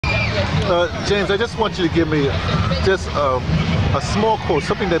James, I just want you to give me just a small quote,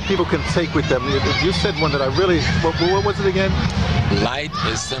 something that people can take with them. You said one that I really, what was it again? Light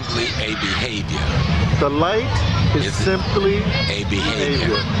is simply a behavior. The light is simply a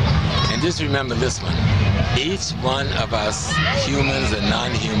behavior. And just remember this one. Each one of us, humans and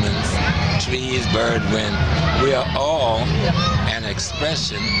non-humans, trees, bird, wind, we are all an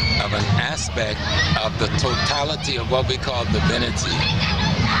expression of an aspect of the totality of what we call divinity,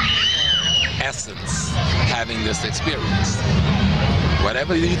 essence, having this experience.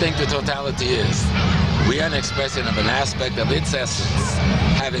 Whatever you think the totality is, we are an expression of an aspect of its essence,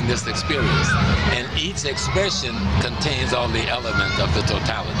 having this experience. And each expression contains all the elements of the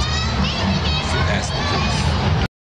totality. So that's the case.